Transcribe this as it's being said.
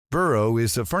Burrow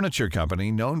is a furniture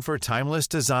company known for timeless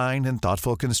design and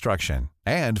thoughtful construction,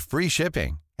 and free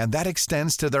shipping, and that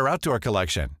extends to their outdoor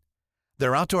collection.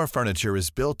 Their outdoor furniture is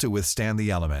built to withstand the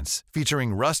elements,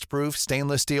 featuring rust-proof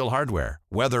stainless steel hardware,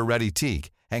 weather-ready teak,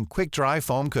 and quick-dry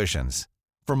foam cushions.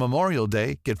 For Memorial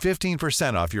Day, get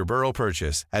 15% off your Burrow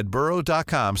purchase at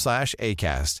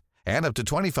burrow.com/acast, and up to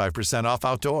 25% off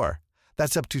outdoor.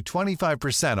 That's up to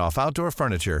 25% off outdoor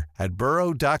furniture at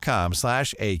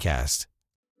burrow.com/acast.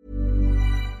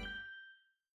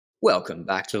 Welcome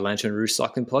back to the Lantern Rouge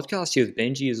Cycling Podcast. Here with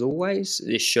Benji as always.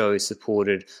 This show is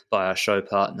supported by our show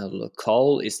partner,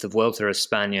 Lecole. It's the Vuelta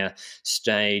España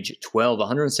Stage 12,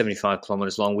 175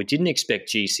 kilometers long. We didn't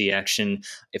expect GC action.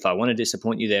 If I want to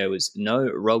disappoint you, there was no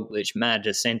Roglic mad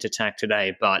descent attack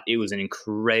today, but it was an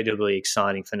incredibly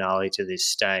exciting finale to this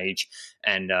stage.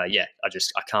 And I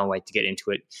can't wait to get into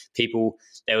it. People,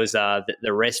 there was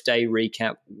the rest day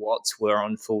recap. Watts were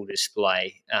on full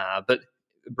display. But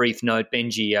brief note,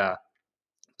 Benji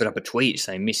put up a tweet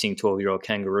saying missing 12-year-old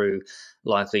kangaroo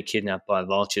likely kidnapped by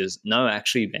vultures. No,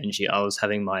 actually, Benji, I was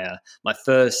having my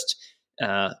first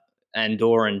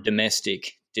Andorran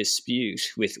domestic dispute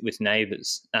with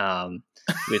neighbours,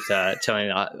 with telling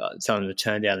them to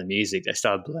turn down the music. They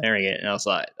started blaring it, and I was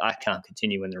like, I can't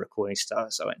continue when the recording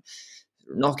starts. So I went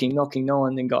knocking, no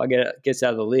one. Then guy gets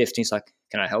out of the lift. And he's like,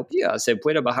 "Can I help you?" I said,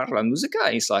 "Puedo bajar la música?"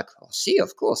 And he's like, "Oh, sí,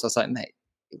 of course." I was like, "Mate,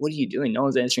 what are you doing? No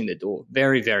one's answering the door."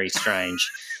 Very, very strange.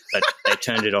 But they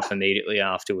turned it off immediately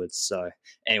afterwards. So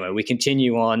anyway, we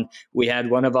continue on. We had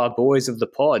one of our boys of the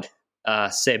pod,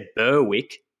 Seb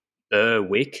Berwick,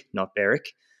 not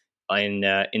Berwick, in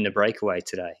the breakaway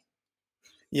today.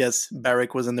 Yes,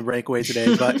 Berwick was in the breakaway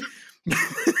today, but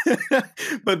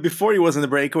but before he was in the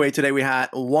breakaway today, we had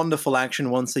wonderful action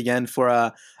once again for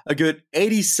a good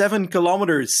 87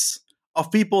 kilometers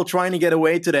of people trying to get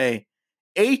away today.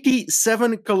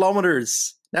 87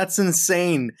 kilometers. That's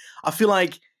insane. I feel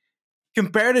like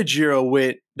compare the Giro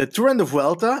with the Tour and the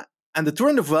Vuelta, and the Tour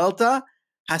and the Vuelta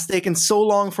has taken so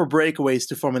long for breakaways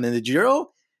to form. And in the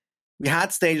Giro, we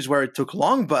had stages where it took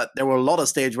long, but there were a lot of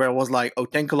stages where it was like,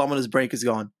 10 kilometers break is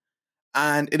gone.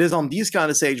 And it is on these kind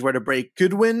of stages where the break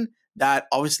could win that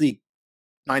obviously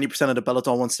 90% of the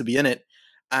peloton wants to be in it.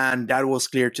 And that was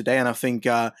clear today. And I think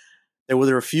there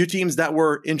were a few teams that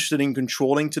were interested in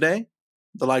controlling today.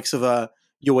 The likes of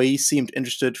UAE seemed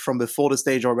interested from before the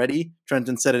stage already.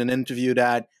 Trenton said in an interview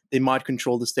that they might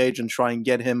control the stage and try and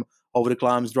get him over the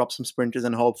climbs, drop some sprinters,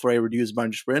 and hope for a reduced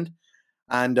bunch sprint.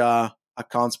 And I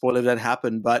can't spoil if that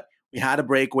happened, but we had a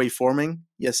breakaway forming.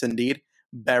 Yes, indeed.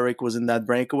 Berwick was in that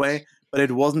breakaway, but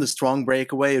it wasn't a strong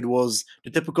breakaway. It was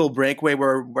the typical breakaway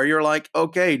where you're like,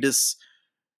 okay, this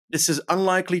is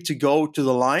unlikely to go to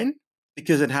the line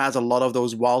because it has a lot of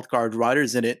those wildcard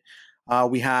riders in it.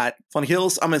 We had Van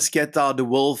Gils, Amesqueta, De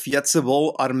Wolf,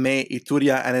 Yetzebol, Armé,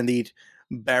 Ituria, and indeed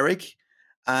Berwick.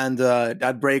 And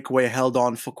that breakaway held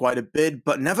on for quite a bit,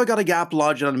 but never got a gap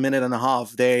larger than a minute and a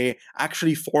half. They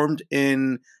actually formed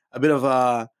in a bit of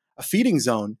a feeding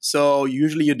zone. So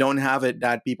usually you don't have it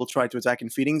that people try to attack in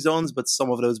feeding zones, but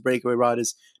some of those breakaway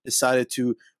riders decided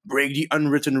to break the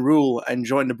unwritten rule and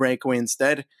join the breakaway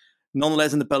instead.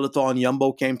 Nonetheless, in the peloton,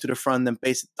 Jumbo came to the front and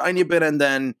paced a tiny bit, and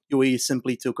then UAE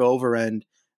simply took over, and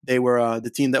they were the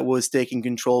team that was taking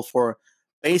control for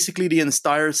basically the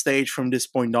entire stage from this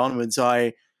point onwards.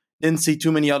 I didn't see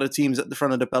too many other teams at the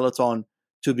front of the peloton,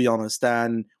 to be honest.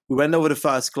 And we went over the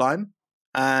first climb,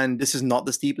 and this is not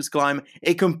the steepest climb.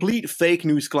 A complete fake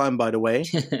news climb, by the way,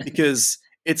 because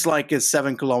it's like a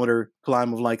 7-kilometer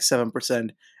climb of like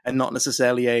 7% and not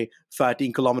necessarily a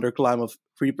 13-kilometer climb of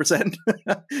 3%.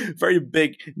 Very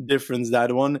big difference,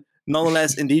 that one.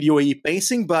 Nonetheless, indeed, UAE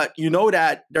pacing, but you know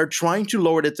that they're trying to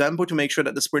lower the tempo to make sure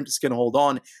that the sprinters can hold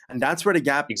on. And that's where the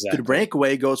gap to the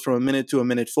breakaway goes from a minute to a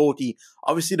minute 40.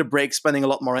 Obviously, the break spending a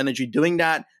lot more energy doing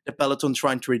that. The peloton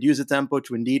trying to reduce the tempo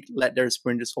to indeed let their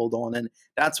sprinters hold on. And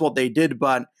that's what they did.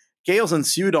 But chaos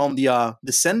ensued on the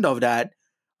descent of that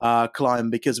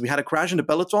climb because we had a crash in the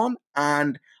peloton.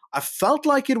 And I felt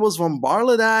like it was Van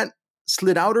Barle that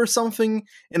slid out or something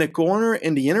in a corner,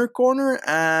 in the inner corner,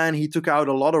 and he took out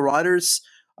a lot of riders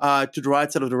to the right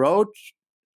side of the road.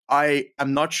 I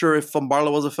am not sure if Van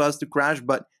Barle was the first to crash,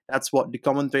 but that's what the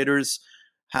commentators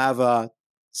have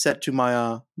said to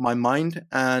my mind.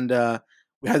 And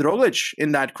we had Roglic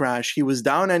in that crash. He was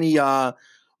down and he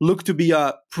looked to be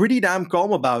pretty damn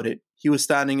calm about it. He was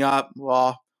standing up,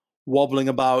 wobbling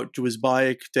about to his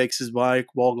bike, takes his bike,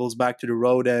 woggles back to the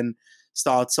road, and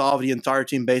starts off. The entire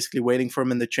team basically waiting for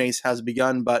him, and the chase has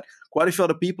begun. But quite a few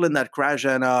other people in that crash,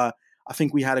 and I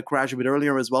think we had a crash a bit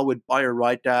earlier as well with Bayer,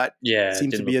 right? That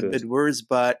seemed to be a bit worse.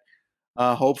 But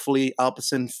Hopefully,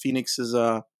 Alpecin Phoenix's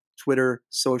Twitter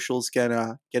socials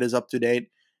can get us up to date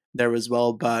there as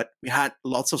well. But we had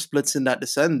lots of splits in that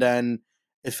descent, and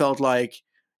it felt like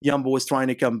Jumbo was trying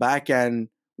to come back, and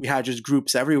we had just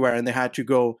groups everywhere, and they had to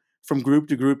go from group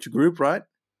to group to group, right?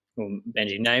 Well,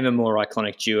 Benji, name a more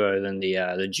iconic duo than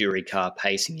the jury car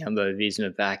pacing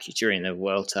Jumbo-Visma back during the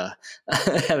Vuelta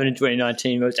happened in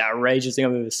 2019. Most outrageous thing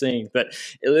I've ever seen. But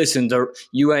listen, the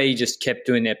UAE just kept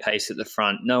doing their pace at the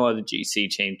front. No other GC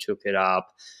team took it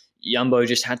up. Jumbo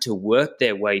just had to work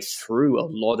their way through a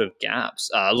lot of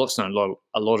gaps, a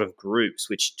lot of groups,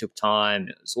 which took time.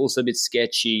 It was also a bit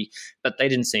sketchy, but they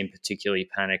didn't seem particularly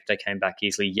panicked. They came back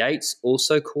easily. Yates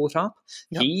also caught up.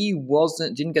 Yep. He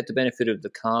didn't get the benefit of the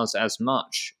cars as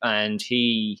much, and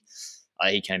he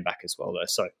came back as well though.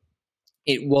 So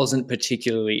it wasn't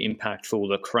particularly impactful.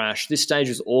 The crash. This stage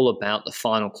was all about the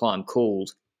final climb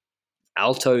called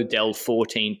Alto del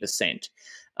 14%.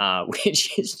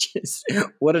 Which is just,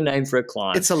 what a name for a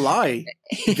climb. It's a lie.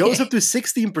 It goes up to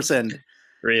 16%.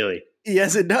 Really?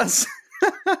 Yes, it does.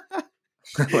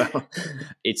 Well,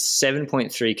 it's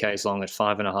 7.3 Ks long at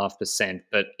 5.5%,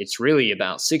 but it's really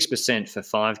about 6% for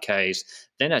 5 Ks,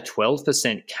 then a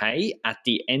 12% K at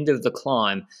the end of the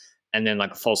climb, and then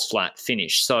like a false flat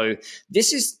finish. So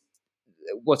this is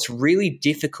what's really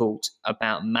difficult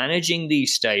about managing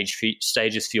these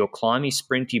stages for your climby,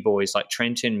 sprinty boys like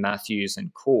Trentin, Matthews,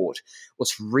 and Court.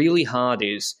 What's really hard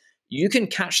is you can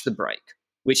catch the break,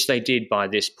 which they did by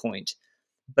this point.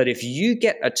 But if you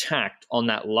get attacked on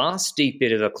that last steep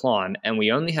bit of the climb, and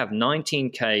we only have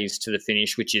 19 Ks to the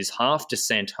finish, which is half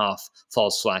descent, half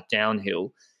false flat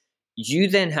downhill, you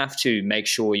then have to make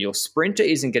sure your sprinter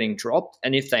isn't getting dropped.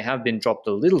 And if they have been dropped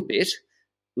a little bit,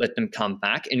 let them come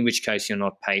back, in which case you're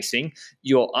not pacing.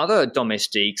 Your other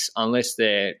domestiques, unless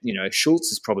they're, Schultz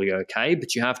is probably okay,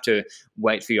 but you have to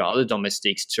wait for your other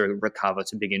domestiques to recover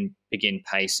to begin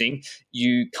pacing.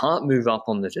 You can't move up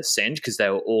on the descent because they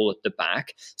were all at the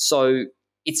back. So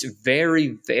it's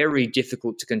very, very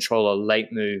difficult to control a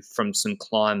late move from some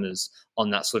climbers on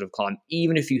that sort of climb,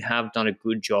 even if you have done a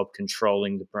good job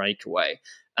controlling the breakaway.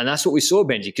 And that's what we saw,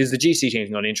 Benji, because the GC team's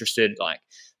not interested. Like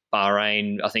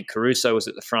Bahrain, I think Caruso was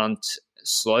at the front,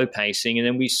 slow pacing, and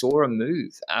then we saw a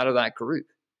move out of that group.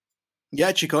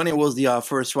 Yeah, Ciccone was the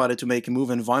first rider to make a move,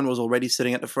 and Vine was already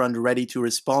sitting at the front ready to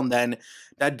respond. Then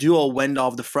that duo went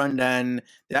off the front, and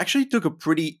it actually took a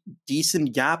pretty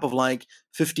decent gap of like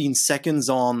 15 seconds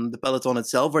on the peloton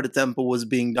itself, where the tempo was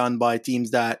being done by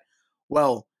teams that,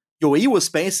 well, UAE was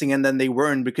spacing, and then they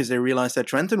weren't because they realized that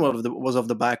Trentin was off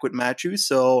the back with Matthews,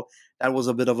 so that was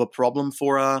a bit of a problem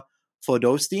for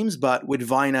those teams. But with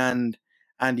Vine and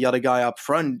the other guy up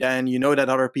front, then you know that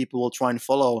other people will try and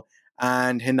follow.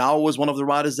 And Henao was one of the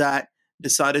riders that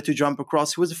decided to jump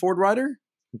across. Who was the fourth rider?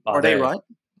 Bardet, right?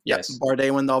 Yes.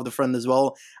 Bardet went off the front as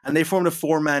well. And they formed a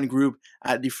 4-man group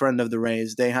at the front of the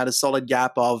race. They had a solid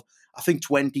gap of, I think,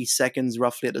 20 seconds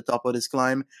roughly at the top of this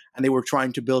climb. And they were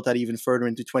trying to build that even further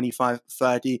into 25,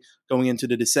 30 going into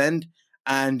the descent.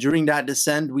 And during that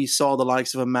descent, we saw the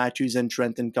likes of Matthews and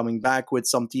Trentin coming back with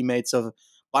some teammates of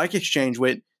Bike Exchange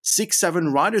with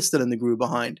 6-7 riders still in the group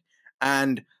behind.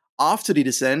 And after the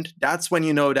descent, that's when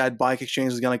you know that Bike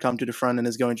Exchange is going to come to the front and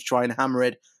is going to try and hammer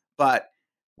it. But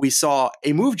we saw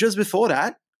a move just before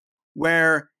that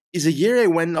where Izagirre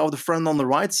went off the front on the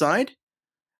right side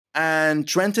and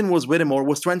Trentin was with him, or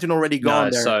was Trentin already gone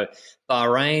there? So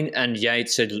Bahrain and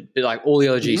Yates said, like all the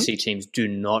other GC teams, do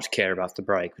not care about the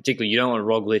break. Particularly, you don't want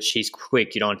Roglic. He's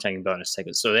quick. You don't want to take him bonus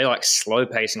seconds. So they're like slow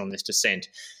pacing on this descent.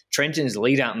 Trentin's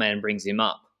lead out man brings him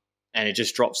up and it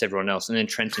just drops everyone else. And then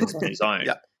Trentin's on his own.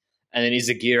 Yeah. And then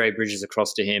Izagirre bridges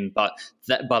across to him. But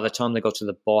that, by the time they got to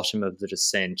the bottom of the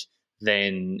descent,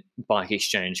 then Bike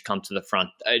Exchange come to the front.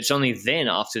 It's only then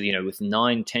after, with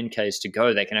 9, 10 Ks to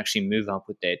go, they can actually move up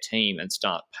with their team and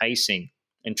start pacing.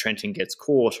 And Trentin gets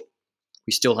caught.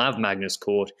 We still have Magnus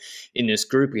caught in this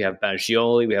group. We have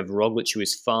Baggioli. We have Roglic, who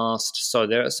is fast. So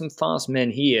there are some fast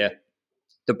men here.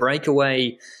 The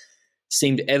breakaway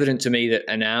seemed evident to me that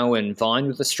Henao and Vine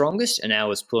were the strongest. Henao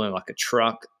was pulling like a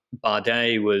truck.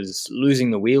 Bardet was losing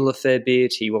the wheel a fair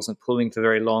bit. He wasn't pulling for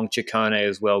very long. Ciccone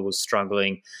as well was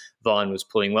struggling. Vine was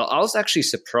pulling well. I was actually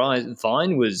surprised.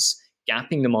 Vine was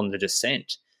gapping them on the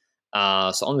descent.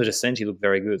 So on the descent, he looked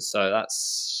very good. So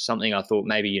that's something I thought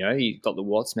maybe, he got the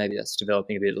watts. Maybe that's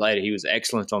developing a bit later. He was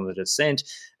excellent on the descent.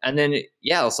 And then,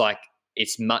 I was like,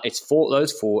 it's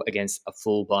those four against a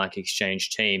full Bike Exchange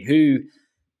team who,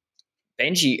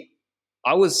 Benji,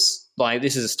 I was like,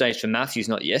 this is a stage for Matthews,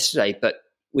 not yesterday, but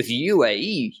with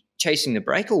UAE chasing the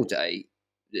break all day,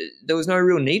 there was no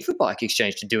real need for Bike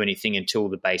Exchange to do anything until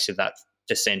the base of that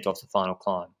descent off the final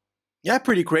climb. Yeah,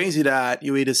 pretty crazy that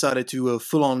UAE decided to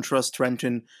full-on trust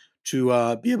Trenton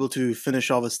to be able to finish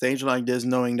off a stage like this,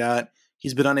 knowing that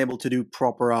he's been unable to do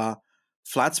proper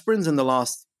flat sprints in the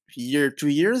last year, 2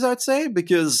 years, I'd say.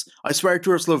 Because I swear,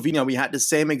 Tour Slovenia, we had the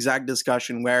same exact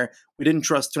discussion where we didn't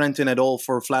trust Trenton at all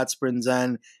for flat sprints,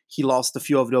 and he lost a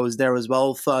few of those there as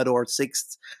well, third or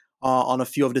sixth on a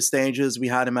few of the stages. We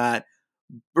had him at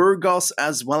Burgos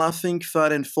as well, I think,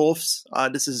 third and fourth.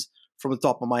 This is from the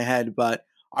top of my head, but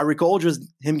I recall just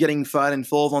him getting third and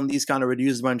fourth on these kind of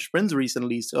reduced bench sprints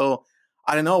recently. So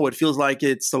I don't know. It feels like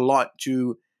it's a lot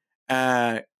to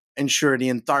ensure the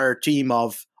entire team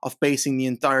of pacing the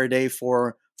entire day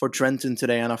for Trenton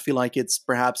today, and I feel like it's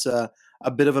perhaps a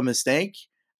bit of a mistake.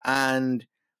 And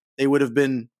they would have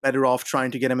been better off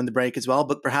trying to get him in the break as well.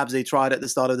 But perhaps they tried at the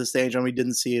start of the stage and we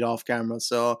didn't see it off camera.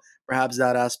 So perhaps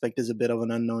that aspect is a bit of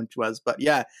an unknown to us. But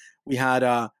yeah, we had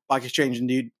Bike Exchange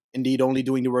indeed only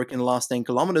doing the work in the last 10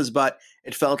 kilometers. But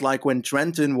it felt like when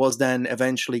Trenton was then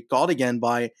eventually caught again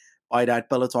by that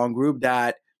peloton group,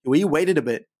 that we waited a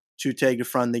bit to take the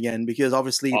front again, because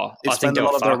obviously they spent a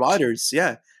lot of their riders.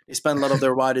 Yeah, they spent a lot of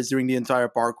their riders during the entire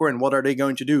parkour. And what are they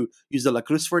going to do? Use the La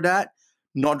Cruz for that?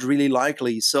 Not really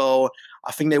likely. So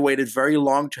I think they waited very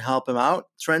long to help him out,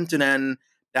 Trenton, and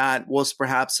that was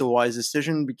perhaps a wise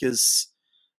decision because,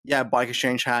 yeah, Bike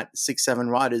Exchange had 6-7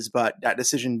 riders, but that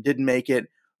decision did make it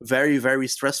very, very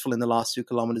stressful in the last 2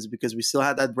 kilometers because we still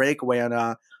had that breakaway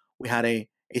and we had a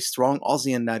strong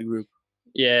Aussie in that group.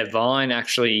 Yeah, Vine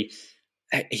actually,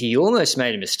 he almost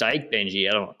made a mistake, Benji.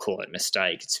 I don't want to call it a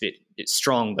mistake. It's a bit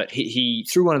strong, but he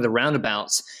through one of the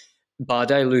roundabouts,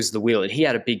 Bardet loses the wheel, and he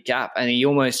had a big gap, and he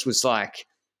almost was like,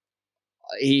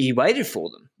 he waited for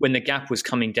them when the gap was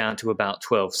coming down to about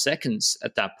 12 seconds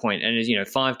at that point. And,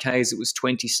 5Ks, it was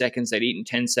 20 seconds. They'd eaten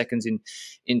 10 seconds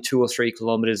in 2 or 3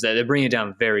 kilometers. They're bringing it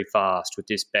down very fast with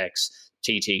this Bex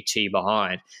TTT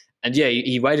behind. And, yeah,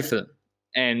 he waited for them.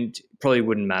 And probably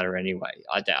wouldn't matter anyway.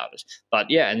 I doubt it.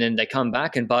 But, yeah, and then they come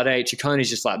back, and Bardet,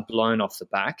 Cicconi's just like blown off the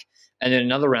back. And then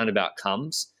another roundabout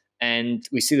comes. And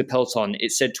we see the peloton,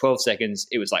 it said 12 seconds,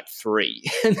 it was like 3.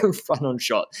 And the front-on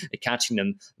shot, they're catching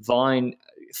them. Vine,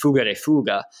 Fuga de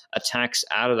Fuga, attacks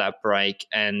out of that break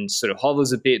and sort of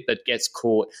hovers a bit, but gets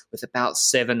caught with about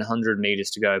 700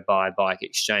 meters to go by Bike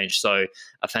Exchange. So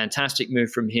a fantastic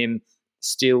move from him.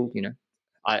 Still,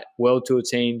 World Tour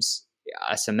teams,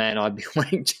 as a man, I'd be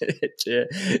wanting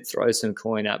to throw some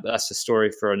coin at, but that's a story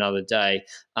for another day.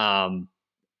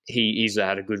 He's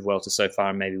had a good Vuelta so far,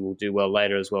 and maybe we'll do well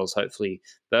later as well as hopefully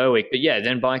Berwick. But yeah,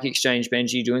 then Bike Exchange,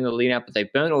 Benji, doing the lead out, but they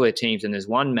burnt all their teams, and there's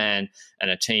one man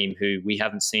and a team who we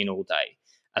haven't seen all day.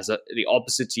 The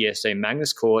opposite to yesterday,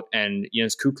 Magnus Cort and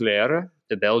Jens Kuklere,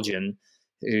 the Belgian,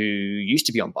 who used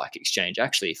to be on Bike Exchange,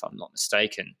 actually, if I'm not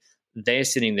mistaken. They're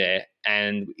sitting there,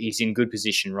 and he's in good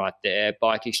position right there.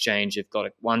 Bike Exchange have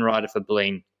got one rider for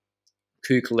Bling.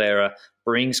 Kuklere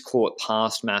brings Cort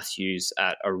past Matthews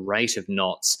at a rate of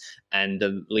knots, and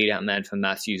the lead-out man for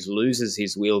Matthews loses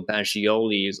his wheel.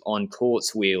 Baggioli is on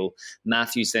Cort's wheel.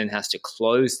 Matthews then has to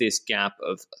close this gap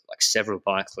of like several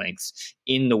bike lengths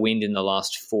in the wind in the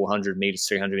last 400 meters,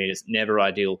 300 meters. Never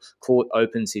ideal. Cort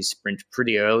opens his sprint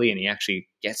pretty early, and he actually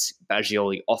gets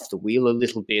Baggioli off the wheel a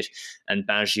little bit, and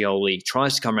Baggioli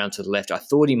tries to come around to the left. I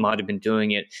thought he might have been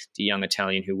doing it, the young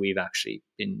Italian who we've actually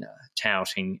been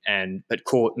touting, but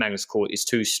Magnus Cort is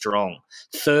too strong.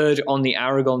 Third on the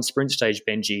Aragon sprint stage,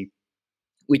 Benji,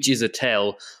 which is a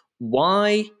tell.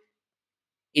 Why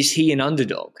is he an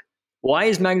underdog? Why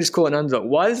is Magnus Cort an underdog?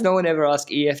 Why does no one ever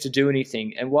ask EF to do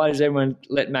anything? And why does everyone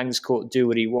let Magnus Cort do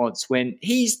what he wants when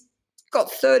he's got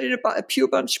third in a pure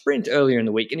bunch sprint earlier in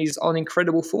the week and he's on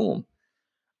incredible form?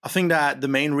 I think that the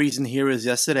main reason here is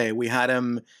yesterday we had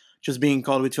him just being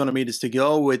called with 200 meters to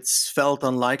go. It felt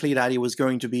unlikely that he was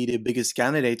going to be the biggest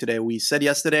candidate today. We said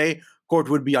yesterday Cort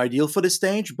would be ideal for this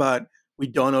stage, but we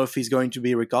don't know if he's going to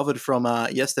be recovered from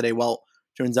yesterday. Well,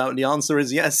 turns out the answer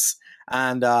is yes.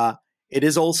 And it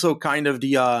is also kind of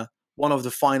the one of the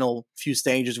final few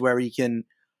stages where he can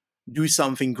do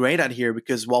something great at here,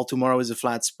 because while tomorrow is a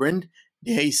flat sprint,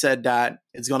 he said that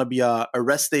it's going to be a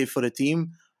rest day for the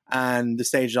team. And the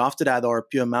stage after that are a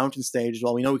pure mountain stage.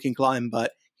 Well, we know we can climb,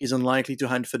 but he's unlikely to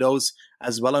hunt for those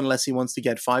as well unless he wants to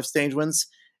get 5 stage wins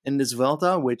in this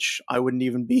Vuelta, which I wouldn't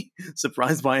even be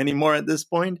surprised by anymore at this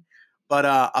point. But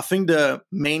I think the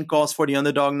main cause for the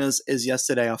underdogness is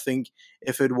yesterday. I think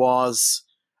if it was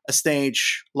a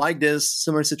stage like this,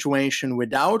 similar situation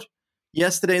without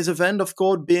yesterday's event of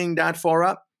Cort being that far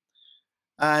up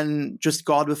and just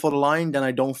God before the line, then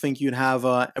I don't think you'd have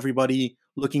everybody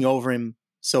looking over him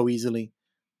so easily.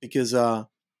 Because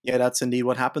Yeah, that's indeed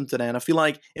what happened today. And I feel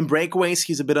like in breakaways,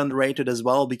 he's a bit underrated as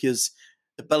well because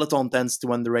the peloton tends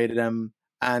to underrate him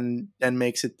and then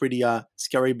makes it pretty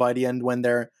scary by the end when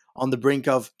they're on the brink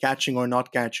of catching or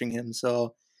not catching him.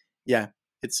 So, yeah,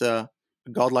 it's a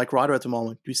godlike rider at the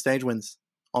moment. 2 stage wins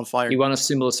on fire. He won a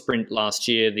similar sprint last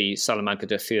year, the Salamanca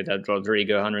de Ciudad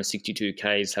Rodrigo, 162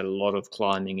 Ks, had a lot of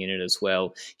climbing in it as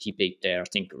well. He beat there, I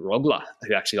think, Rogla,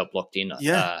 who actually got blocked in.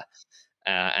 Yeah.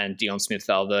 And Dion Smith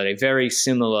Valverde, very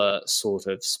similar sort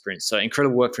of sprint. So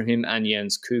incredible work from him and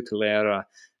Jens Kukalera.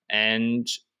 And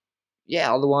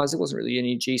yeah, otherwise there wasn't really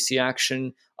any GC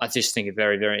action. I just think a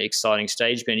very, very exciting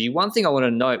stage, Benji. One thing I want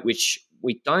to note, which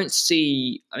we don't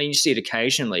see, I mean, you see it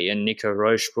occasionally, and Nico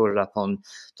Roche brought it up on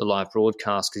the live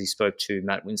broadcast because he spoke to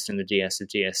Matt Winston, the DS of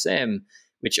DSM,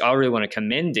 which I really want to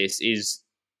commend this, is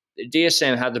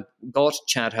DSM got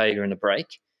Chad Hager in the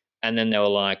break, and then they were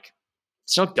like,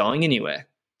 it's not going anywhere.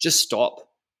 Just stop.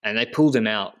 And they pulled him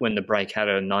out when the break had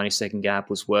a 90-second gap,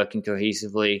 was working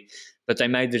cohesively. But they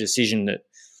made the decision that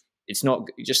it's not,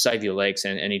 just save your legs,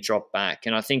 and he dropped back.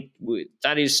 And I think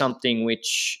that is something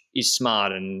which is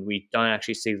smart, and we don't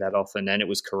actually see that often, and it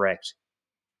was correct.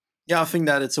 Yeah, I think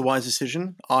that it's a wise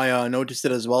decision. I noticed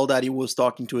it as well that he was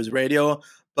talking to his radio,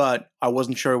 but I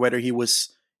wasn't sure whether he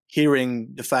was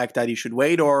hearing the fact that he should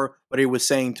wait or whether he was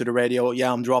saying to the radio,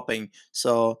 yeah, I'm dropping.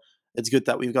 So it's good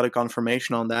that we've got a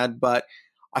confirmation on that. But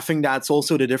I think that's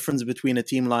also the difference between a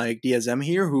team like DSM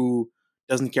here, who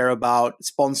doesn't care about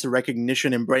sponsor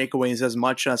recognition and breakaways as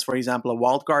much as, for example, a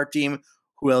wildcard team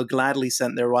who will gladly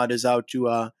send their riders out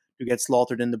to get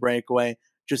slaughtered in the breakaway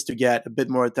just to get a bit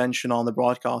more attention on the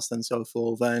broadcast and so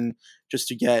forth, and just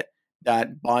to get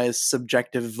that biased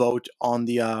subjective vote on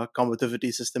the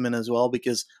combativity system in as well,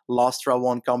 because Lastra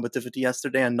won combativity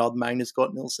yesterday and not Magnus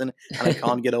Scott Nielsen, and I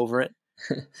can't get over it.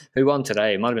 Who won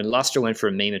today? It might have been Lustre went for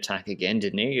a meme attack again,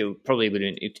 didn't he? It probably would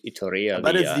have been Itoria.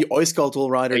 But it's the Oiscaltul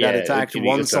rider that attacked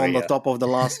once on the top of the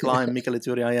last climb, Mikel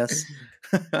Ituria, yes.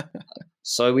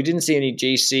 So we didn't see any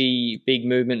GC big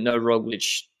movement, no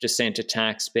Roglic descent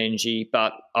attacks, Benji,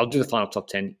 but I'll do the final top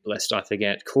 10 lest I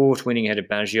forget. Court winning ahead of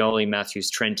Baggioli,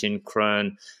 Matthews, Trentin,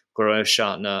 Krohn,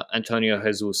 Groschartner, Antonio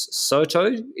Jesus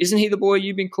Soto. Isn't he the boy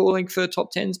you've been calling for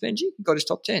top 10s, Benji? He got his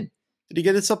top 10. Did he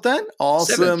get his top 10?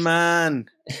 Awesome, 7th. Man.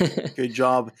 Good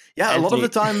job. Yeah, Anthony. A lot of the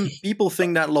time people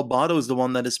think that Lobato is the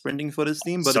one that is sprinting for this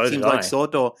team, but it seems like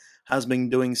Soto has been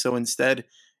doing so instead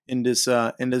in this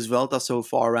Vuelta so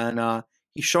far. And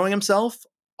he's showing himself.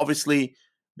 Obviously,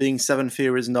 being 7th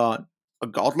here is not a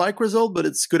godlike result, but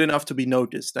it's good enough to be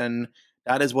noticed. And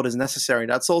that is what is necessary.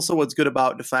 That's also what's good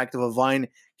about the fact of Avine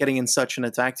getting in such an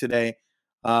attack today.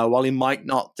 While he might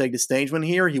not take the stage win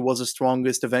here, he was the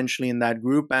strongest eventually in that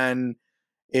group, and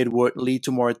it would lead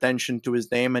to more attention to his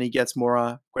name, and he gets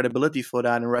more credibility for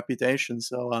that and reputation.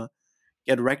 So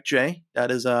get wrecked, Jay.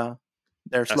 That is their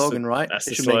slogan, right? That's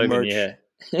the slogan, yeah.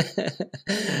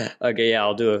 Okay, yeah,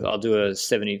 I'll do a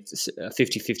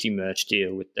 50-50 merch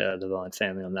deal with the Vine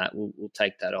family on that. We'll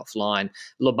take that offline.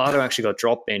 Lobato actually got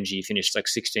dropped, Benji, finished like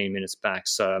 16 minutes back,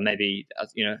 so maybe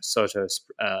Soto's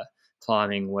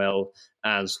climbing well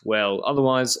as well.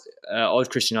 Otherwise, Odd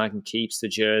Christian Eichen keeps the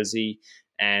jersey,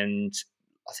 and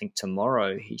I think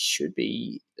tomorrow he should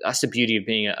be. That's the beauty of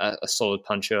being a solid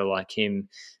puncher like him, and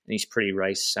he's pretty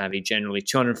race savvy generally.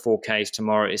 204 Ks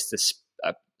tomorrow is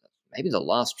maybe the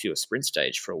last pure sprint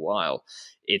stage for a while.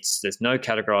 There's no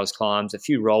categorized climbs, a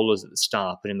few rollers at the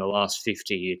start, but in the last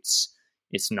 50,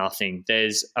 it's nothing.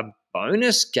 There's a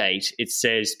bonus gate. It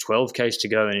says 12 Ks to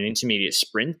go in an intermediate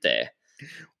sprint there.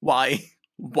 Why?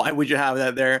 Why would you have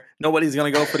that there? Nobody's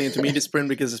going to go for the intermediate sprint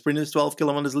because the sprint is 12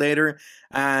 kilometers later,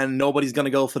 and nobody's going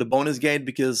to go for the bonus gate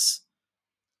because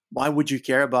why would you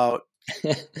care about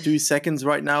 2 seconds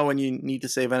right now when you need to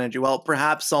save energy? Well,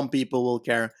 perhaps some people will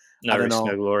care. No risk,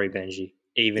 no glory, Benji.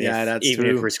 Even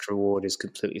if risk reward is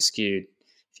completely skewed,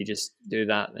 if you just do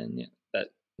that, then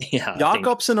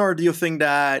Jakobsen, or do you think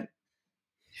that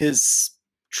his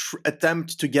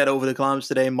attempt to get over the climbs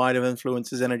today might have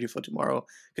influenced his energy for tomorrow?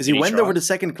 Because he went over the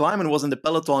second climb and was in the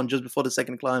peloton just before the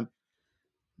second climb.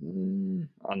 I'm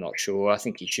not sure. I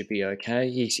think he should be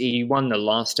okay. He won the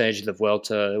last stage of the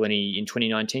Vuelta in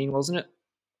 2019, wasn't it?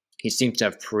 He seems to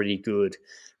have pretty good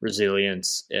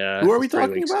resilience. Who are we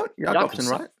talking about? Jakobsen,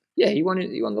 right? Yeah, he won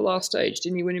the last stage.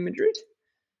 Didn't he win in Madrid?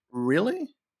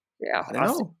 Really? Yeah, I don't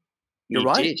know. You're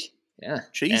right. Did. Yeah.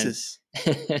 Jesus.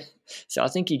 So I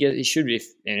think he should, if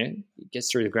he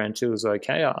gets through the Grand Tours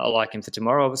okay. I like him for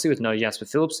tomorrow, obviously, with no Jasper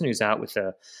Philipsen, who's out with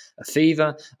a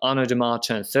fever. Arnaud Demar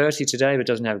turned 30 today, but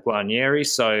doesn't have Guarnieri,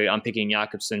 so I'm picking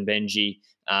Jakobsen, Benji.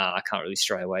 I can't really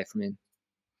stray away from him.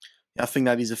 I think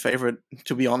that he's a favorite,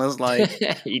 to be honest. Like,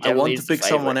 I want to pick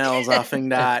someone else. I think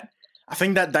that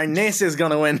Dainese is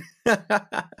gonna win.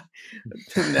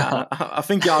 Nah, I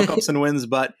think Jakobsen wins,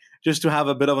 but just to have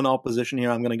a bit of an opposition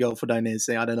here, I'm gonna go for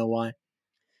Dainese. I don't know why.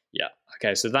 Yeah.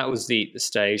 Okay. So that was the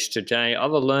stage today.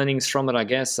 Other learnings from it, I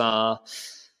guess, are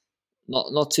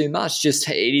not too much. Just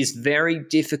it is very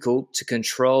difficult to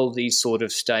control these sort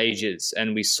of stages.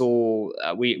 And we saw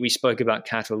we spoke about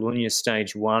Catalunya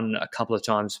stage 1 a couple of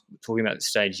times, talking about the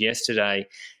stage yesterday.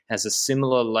 Has a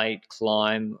similar late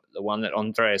climb, the one that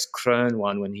Andreas Krohn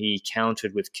won when he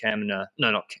countered with Kemna.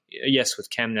 With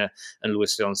Kemna and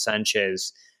Luis Leon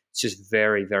Sanchez. It's just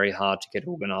very, very hard to get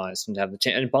organised and to have the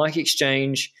team. And Bike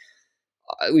Exchange,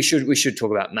 we should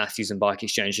talk about Matthews and Bike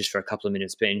Exchange just for a couple of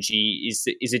minutes. Benji, is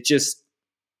it just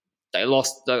the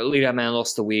leader man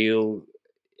lost the wheel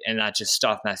and that just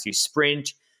stuffed Matthews'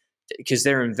 sprint because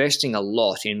they're investing a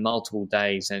lot in multiple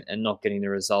days and not getting the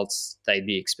results they'd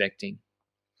be expecting.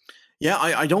 Yeah,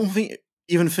 I don't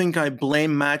even think I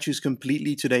blame Matthews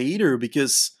completely today either,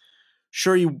 because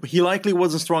sure, he likely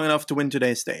wasn't strong enough to win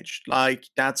today's stage. Like,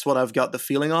 that's what I've got the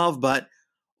feeling of, but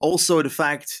also the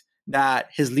fact that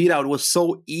his lead out was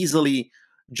so easily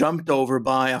jumped over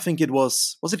by, I think it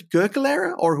was it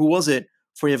Gökelere or who was it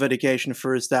for your Education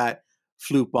first that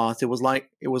flew past? It was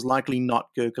likely not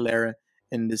Gökelere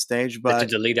in this stage, but did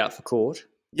the lead out for court?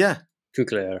 Yeah.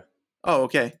 Gökelere. Oh,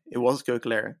 okay. It was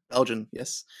Gökelere, Belgian,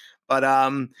 yes. But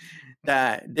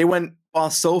that they went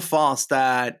past so fast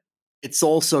that it's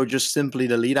also just simply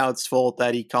the lead out's fault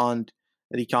that he can't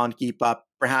keep up.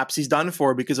 Perhaps he's done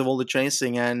for because of all the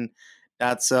chasing, and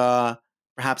that's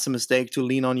perhaps a mistake to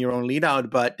lean on your own lead out.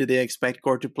 But did they expect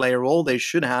Cort to play a role? They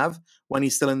should have when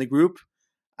he's still in the group.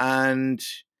 And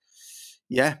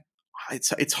yeah,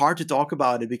 it's hard to talk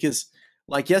about it because,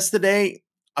 like yesterday,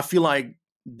 I feel like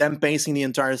them pacing the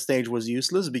entire stage was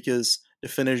useless because the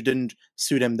finish didn't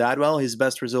suit him that well. His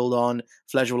best result on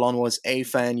Flèche Wallonne was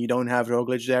 8th, and you don't have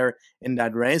Roglic there in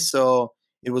that race. So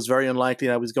it was very unlikely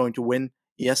that I was going to win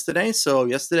yesterday. So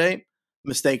yesterday,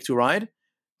 mistake to ride.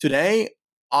 Today,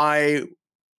 I,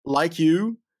 like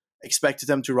you, expected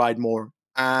them to ride more.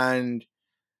 And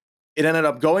it ended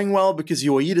up going well because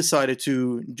UAE decided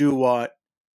to do what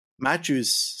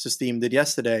Matthews' team did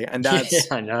yesterday. And that's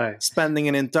spending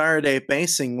an entire day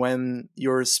pacing when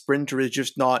your sprinter is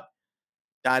just not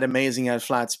that amazing at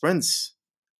flat sprints.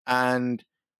 And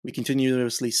we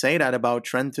continuously say that about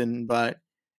Trentin, but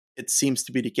it seems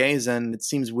to be the case, and it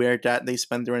seems weird that they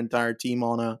spent their entire team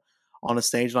on a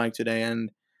stage like today.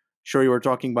 And sure, you were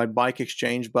talking about Bike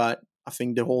Exchange, but I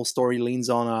think the whole story leans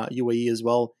on UAE as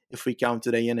well, if we count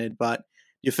today in it. But do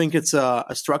you think it's a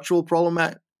structural problem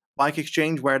at Bike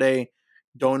Exchange where they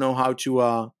don't know how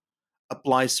to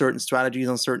apply certain strategies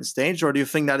on certain stages, or do you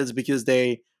think that is because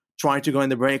they tried to go in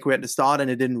the breakaway at the start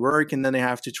and it didn't work, and then they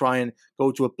have to try and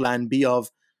go to a plan B of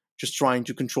just trying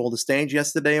to control the stage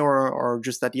yesterday or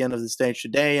just at the end of the stage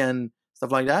today and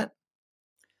stuff like that?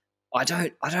 I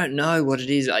don't know what it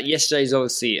is. Yesterday's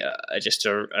obviously just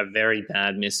a very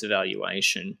bad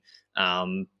misevaluation.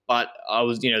 But I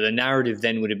was, the narrative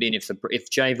then would have been if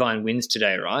Jay Vine wins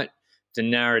today, right? The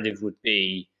narrative would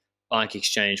be Bike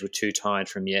Exchange were too tired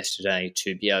from yesterday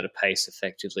to be able to pace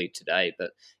effectively today,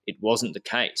 but it wasn't the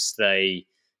case. They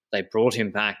brought him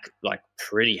back like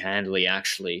pretty handily,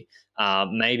 actually.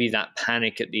 Maybe that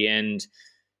panic at the end,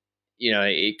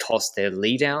 it cost their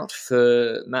lead out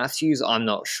for Matthews. I'm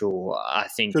not sure. I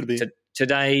think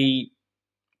today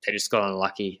they just got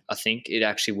unlucky. I think it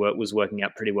actually was working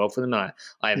out pretty well for them. I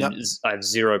have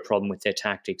zero problem with their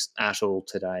tactics at all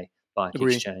today, Bike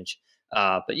Exchange.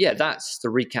 But yeah, that's the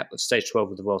recap of stage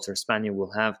 12 of the Vuelta a España.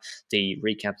 We'll have the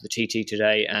recap of the TT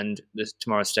today and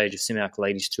tomorrow's stage of Similac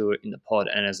Ladies Tour in the pod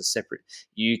and as a separate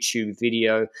YouTube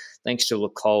video. Thanks to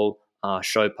Lacole, our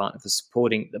show partner, for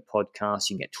supporting the podcast.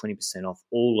 You can get 20% off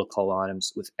all Lacole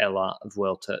items with LR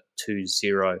Vuelta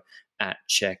 20 at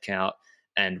checkout.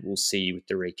 And we'll see you with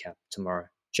the recap tomorrow.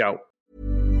 Ciao.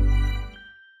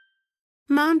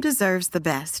 Mom deserves the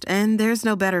best, and there's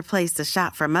no better place to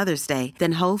shop for Mother's Day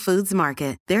than Whole Foods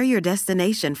Market. They're your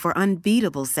destination for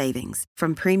unbeatable savings,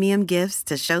 from premium gifts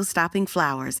to show-stopping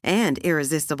flowers and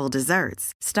irresistible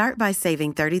desserts. Start by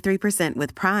saving 33%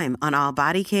 with Prime on all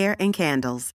body care and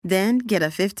candles. Then get a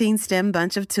 15-stem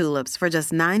bunch of tulips for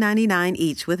just $9.99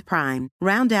 each with Prime.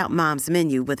 Round out Mom's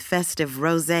menu with festive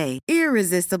rosé,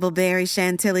 irresistible berry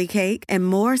chantilly cake, and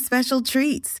more special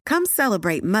treats. Come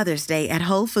celebrate Mother's Day at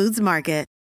Whole Foods Market.